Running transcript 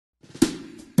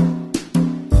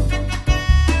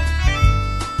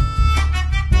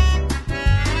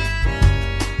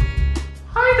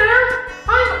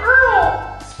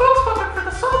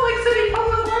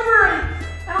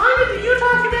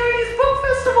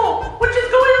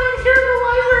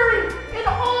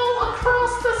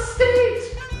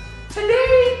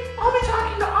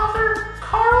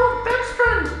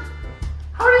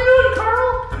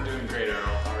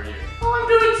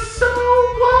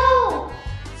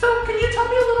you tell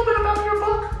me a little bit about your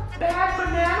book, Bad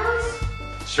Bananas?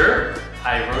 Sure.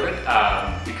 I wrote it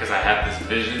because I had this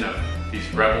vision of these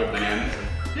rebel bananas.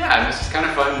 Yeah, and this is kind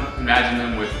of fun. Imagine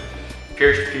them with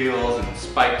pierced peels and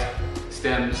spiked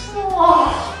stems.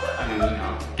 Oh. And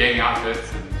then, gang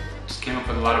outfits, and just came up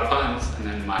with a lot of puns. And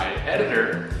then my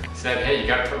editor said, hey, you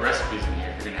gotta put recipes in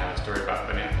here if you're gonna have a story about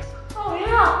bananas. Oh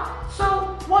yeah.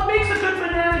 So what makes a good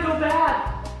banana go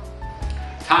bad?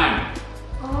 Time.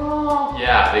 Oh.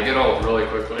 Yeah, they get old really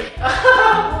quickly.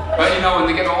 But when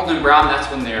they get old and brown, that's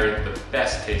when they're the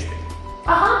best tasting.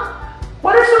 Uh-huh.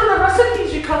 What are some of the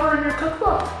recipes you cover in your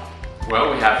cookbook?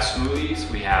 Well, we have smoothies,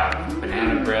 we have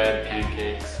banana bread,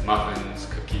 pancakes, muffins,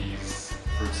 cookies,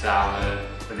 fruit salad,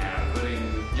 banana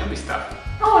pudding, yummy stuff.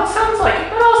 Oh, it sounds like it.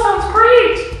 That all sounds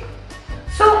great.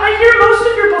 So I hear most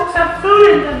of your books have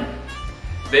food in them.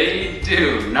 They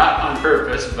do, not on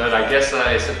purpose, but I guess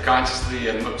I subconsciously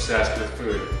am obsessed with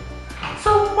food.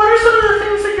 So what are some of the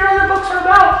things that your other books are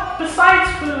about,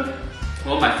 besides food?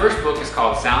 Well, my first book is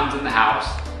called Sounds in the House.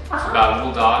 It's about a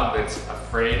little dog that's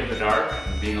afraid of the dark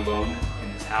and being alone in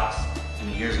his house. And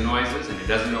he hears noises and he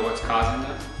doesn't know what's causing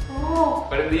them. Oh.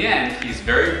 But in the end, he's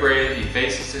very brave, he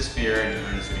faces his fear, and he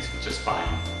learns that he's just fine.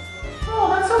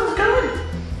 Oh, that sounds good.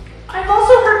 I've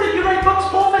also heard that you write books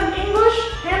both in English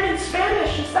and in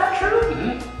Spanish. Is that true?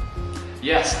 Mm-hmm.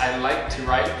 Yes, I like to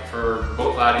write for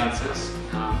both audiences,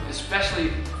 especially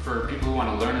for people who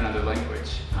want to learn another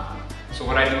language. So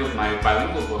what I do with my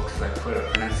bilingual books is I put a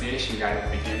pronunciation guide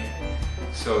at the beginning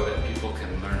so that people can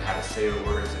learn how to say the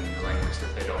words in the language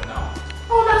that they don't know.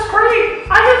 Oh, that's great.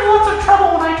 I have lots of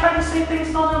trouble when I try to say things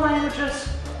in other languages.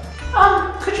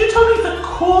 Could you tell me the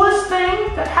coolest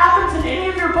thing that happens in any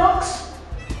of your books?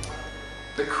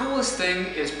 The coolest thing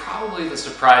is probably the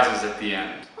surprises at the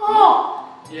end.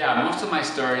 Oh. Yeah, most of my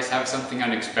stories have something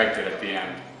unexpected at the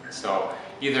end. So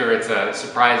either it's a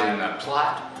surprise in the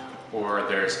plot, or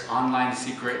there's online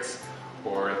secrets,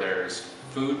 or there's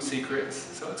food secrets.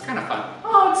 So it's kind of fun.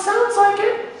 Oh, it sounds like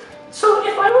it. So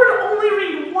if I were to only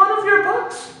read one of your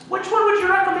books, which one would you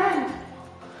recommend?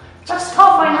 That's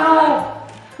tough, I know.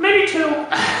 Maybe two.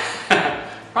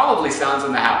 Probably Sounds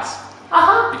in the House.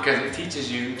 Uh-huh. Because it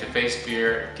teaches you to face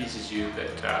fear, it teaches you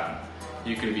that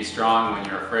you can be strong when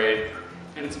you're afraid,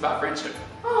 and it's about friendship.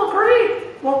 Oh,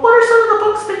 great. Well, what are some of the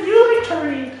books that you like to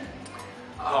read?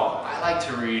 Oh, I like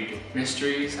to read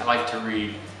mysteries, I like to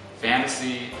read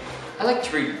fantasy, I like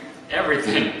to read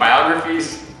everything.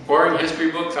 Biographies, boring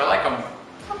history books, I like them.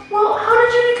 Well, how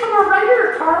did you become a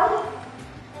writer, Karl?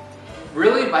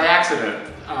 Really by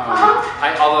accident.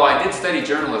 Uh-huh. Although I did study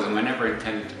journalism, I never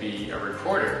intended to be a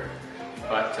reporter.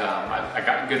 But I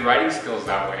got good writing skills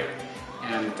that way,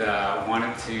 and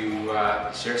wanted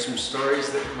to share some stories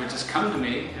that would just come to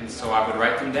me, and so I would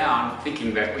write them down,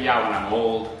 thinking that, well, yeah, when I'm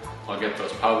old, I'll get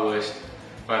those published.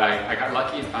 But I got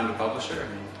lucky and found a publisher,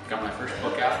 and got my first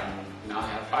book out, and now I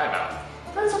have 5 out.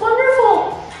 That's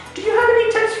wonderful. Do you have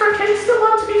any tips for kids that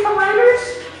want to become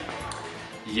writers?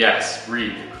 Yes,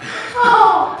 read.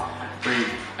 Oh. Read.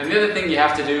 And the other thing you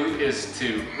have to do is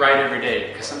to write every day,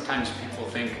 because sometimes people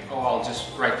think, oh, I'll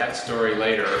just write that story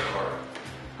later, or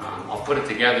I'll put it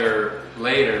together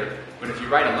later. But if you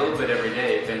write a little bit every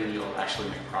day, then you'll actually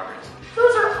make progress.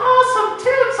 Those are awesome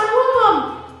tips. I love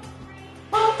them.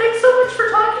 Well, thanks so much for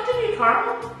talking to me,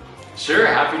 Karl. Sure,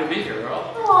 happy to be here,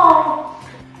 Earl. Oh.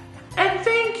 And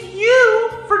thank you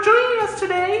for joining us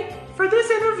today for this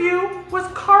interview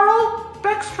with Karl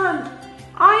Beckstrand.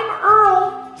 I'm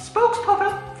Earl,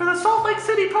 spokespuppet for the Salt Lake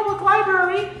City Public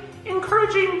Library,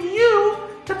 encouraging you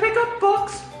to pick up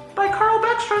books by Karl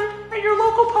Beckstrand at your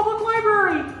local public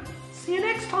library. See you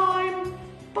next time.